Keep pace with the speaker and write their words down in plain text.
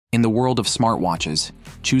In the world of smartwatches,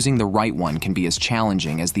 choosing the right one can be as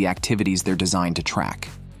challenging as the activities they're designed to track.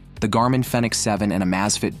 The Garmin Fenix 7 and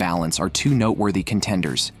Amazfit Balance are two noteworthy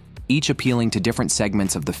contenders, each appealing to different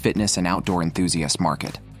segments of the fitness and outdoor enthusiast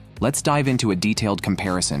market. Let's dive into a detailed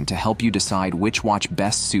comparison to help you decide which watch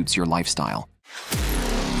best suits your lifestyle.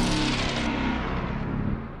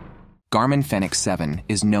 Garmin Fenix 7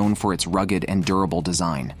 is known for its rugged and durable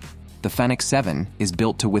design. The Fenix 7 is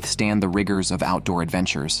built to withstand the rigors of outdoor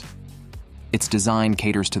adventures. Its design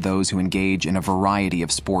caters to those who engage in a variety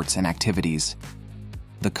of sports and activities.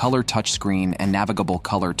 The color touchscreen and navigable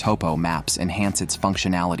color topo maps enhance its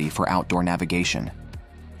functionality for outdoor navigation.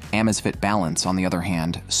 Amazfit Balance, on the other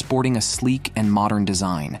hand, sporting a sleek and modern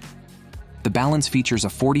design. The Balance features a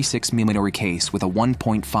 46mm case with a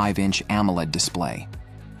 1.5-inch AMOLED display.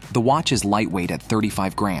 The watch is lightweight at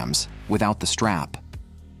 35 grams, without the strap,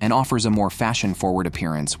 and offers a more fashion-forward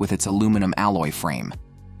appearance with its aluminum alloy frame.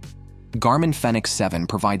 Garmin Fenix 7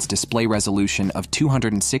 provides display resolution of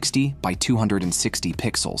 260 by 260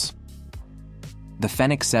 pixels. The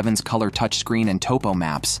Fenix 7's color touchscreen and topo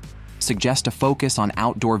maps suggest a focus on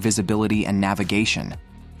outdoor visibility and navigation.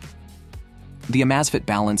 The Amazfit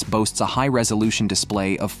Balance boasts a high-resolution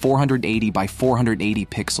display of 480 by 480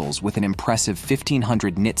 pixels with an impressive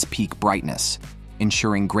 1500 nits peak brightness,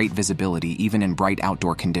 ensuring great visibility even in bright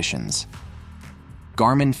outdoor conditions.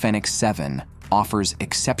 Garmin Fenix 7 offers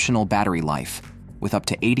exceptional battery life, with up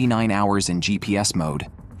to 89 hours in GPS mode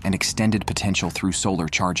and extended potential through solar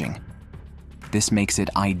charging. This makes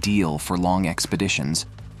it ideal for long expeditions,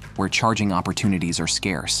 where charging opportunities are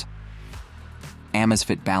scarce.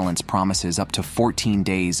 Amazfit Balance promises up to 14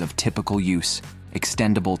 days of typical use,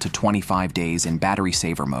 extendable to 25 days in battery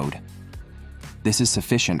saver mode. This is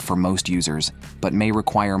sufficient for most users, but may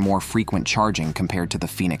require more frequent charging compared to the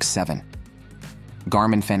Fenix 7.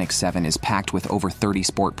 Garmin Fenix 7 is packed with over 30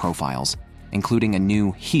 sport profiles, including a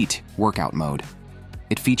new Heat workout mode.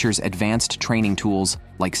 It features advanced training tools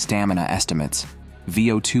like stamina estimates,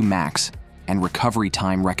 VO2 max, and recovery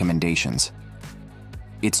time recommendations.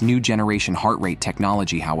 Its new generation heart rate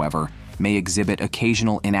technology, however, may exhibit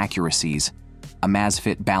occasional inaccuracies.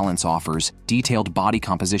 Amazfit Balance offers detailed body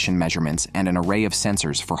composition measurements and an array of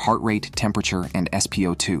sensors for heart rate, temperature, and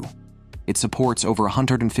SpO2. It supports over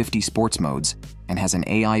 150 sports modes and has an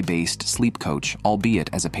AI-based sleep coach, albeit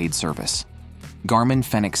as a paid service. Garmin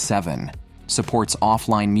Fenix 7 supports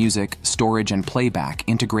offline music, storage, and playback,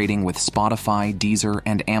 integrating with Spotify, Deezer,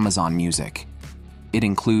 and Amazon Music. It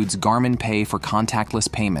includes Garmin Pay for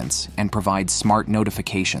contactless payments and provides smart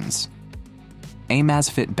notifications.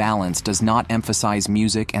 Amazfit Balance does not emphasize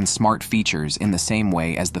music and smart features in the same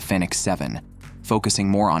way as the Fenix 7, focusing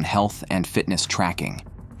more on health and fitness tracking.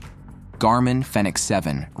 Garmin Fenix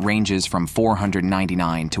 7 ranges from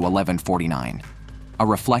 $499 to $1,149, a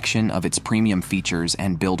reflection of its premium features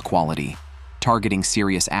and build quality, targeting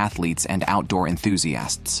serious athletes and outdoor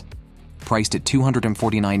enthusiasts. Priced at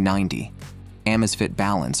 $249.90, Amazfit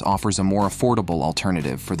Balance offers a more affordable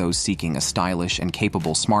alternative for those seeking a stylish and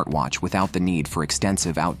capable smartwatch without the need for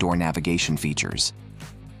extensive outdoor navigation features.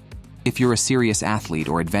 If you're a serious athlete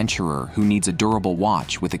or adventurer who needs a durable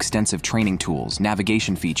watch with extensive training tools,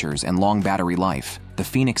 navigation features, and long battery life, the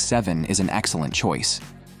Fenix 7 is an excellent choice.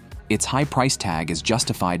 Its high price tag is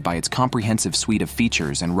justified by its comprehensive suite of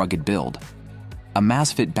features and rugged build.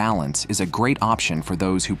 Amazfit Balance is a great option for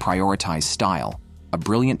those who prioritize style, a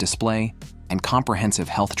brilliant display, and comprehensive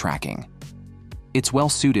health tracking. It's well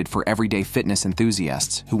suited for everyday fitness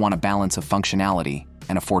enthusiasts who want a balance of functionality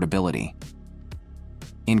and affordability.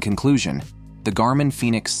 In conclusion, the Garmin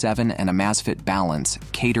Fenix 7 and Amazfit Balance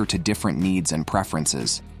cater to different needs and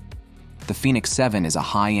preferences. The Fenix 7 is a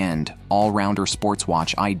high-end, all-rounder sports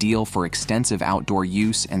watch ideal for extensive outdoor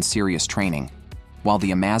use and serious training, while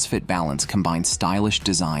the Amazfit Balance combines stylish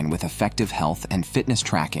design with effective health and fitness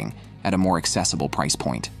tracking at a more accessible price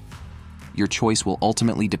point. Your choice will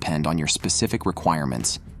ultimately depend on your specific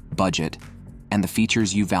requirements, budget, and the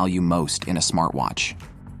features you value most in a smartwatch.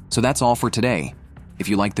 So that's all for today. If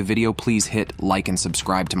you liked the video, please hit like and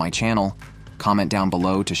subscribe to my channel, comment down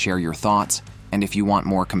below to share your thoughts, and if you want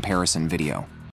more comparison video.